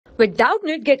With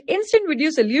Doubtnut, get instant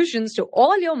video solutions to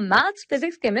all your maths,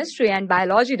 physics, chemistry, and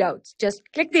biology doubts. Just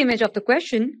click the image of the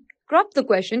question, crop the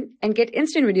question, and get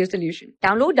instant video solution.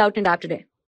 Download Doubtnut app today.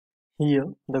 Here,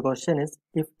 the question is,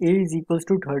 if A is equals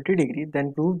to 30 degree,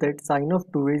 then prove that sine of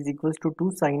 2A is equals to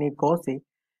 2 sin A cos A,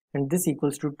 and this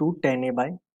equals to 2 tan A by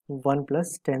 1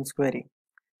 plus tan square A,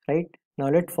 right? Now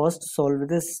let's first solve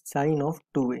this sine of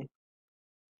 2A,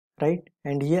 right?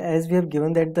 And here, as we have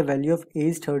given that the value of A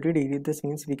is 30 degree, this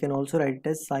means we can also write it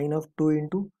as sine of 2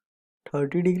 into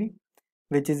 30 degree,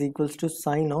 which is equals to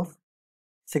sine of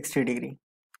 60 degree.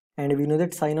 And we know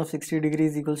that sine of 60 degree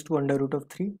is equals to under root of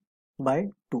 3 by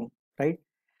 2, right?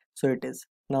 So it is.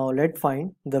 Now let's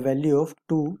find the value of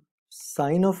 2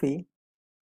 sine of A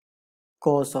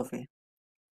cos of A,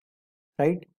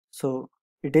 right? So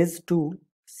it is 2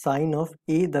 sine of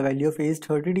A, the value of A is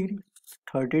 30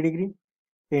 degree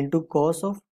into cos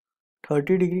of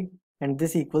 30 degree, and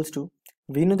this equals to,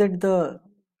 we know that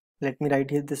let me write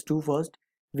here this 2 first.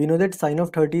 We know that sine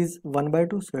of 30 is 1 by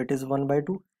 2, so it is 1 by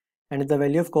 2, and the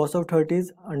value of cos of 30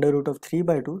 is under root of 3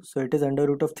 by 2, so it is under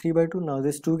root of 3 by 2. Now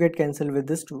this 2 get cancelled with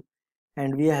this 2,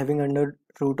 and we are having under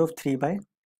root of 3 by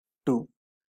 2,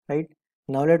 right?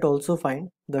 Now let also find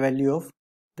the value of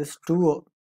this 2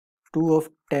 of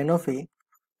tan of A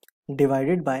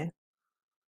divided by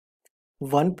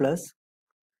 1 plus,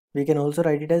 we can also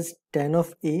write it as tan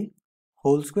of A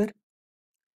whole square,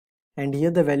 and here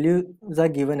the values are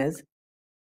given as,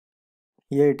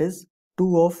 here it is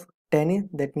 2 of tan A,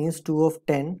 that means 2 of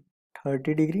tan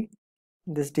 30 degree,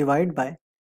 this divide by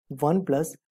 1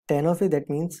 plus tan of A, that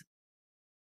means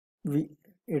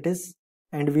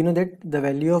and we know that the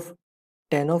value of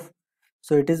tan of,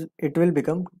 so it will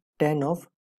become tan of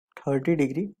 30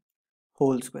 degree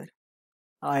whole square.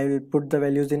 I will put the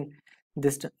values in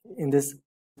this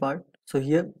part. So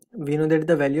here we know that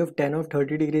the value of tan of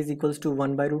 30 degree is equals to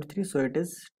 1 by root 3, so it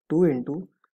is 2 into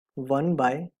 1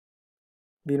 by,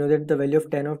 we know that the value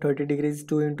of tan of 30 degree is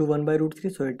 2 into 1 by root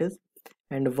 3, so it is,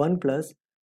 and 1 plus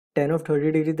tan of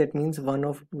 30 degree, that means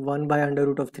 1 by under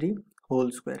root of 3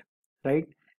 whole square, right?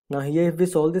 Now here if we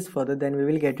solve this further, then we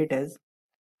will get it as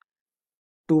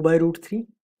 2 by root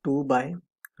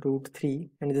 3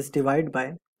 and just divide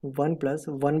by 1 plus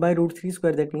 1 by root 3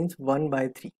 square, that means 1 by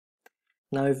 3.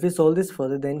 Now if we solve this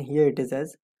further, then here it is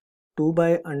as 2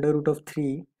 by under root of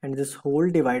 3 and this whole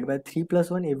divide by 3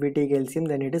 plus 1. If we take LCM,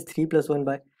 then it is 3 plus 1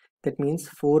 by, that means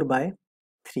 4 by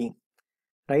 3,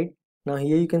 right? Now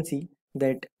here you can see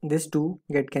that this 2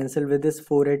 get cancelled with this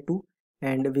 4 at 2,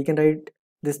 and we can write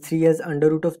this 3 as under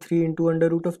root of 3 into under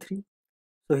root of 3.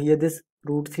 So here this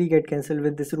root 3 get cancelled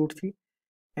with this root 3,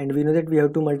 and we know that we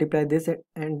have to multiply this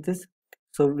and this,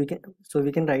 so we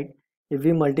can write, if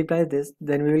we multiply this,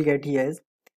 then we will get here as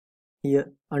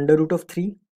here under root of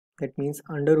 3, that means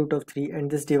under root of 3, and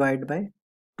this divide by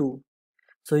 2.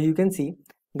 So you can see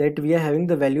that we are having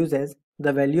the values as,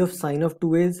 the value of sine of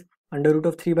 2A is under root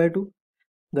of 3 by 2,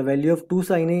 the value of 2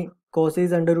 sin A cos A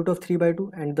is under root of 3 by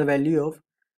 2, and the value of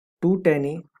 2 tan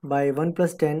A by 1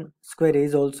 plus tan square A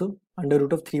is also under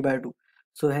root of 3 by 2.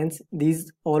 So hence these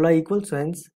all are equal, so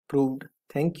hence proved.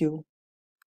 Thank you.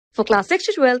 For class 6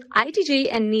 to 12, IIT JEE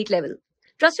and NEET level.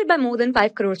 Trusted by more than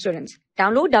 5 crore students.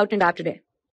 Download Doubtnut app today.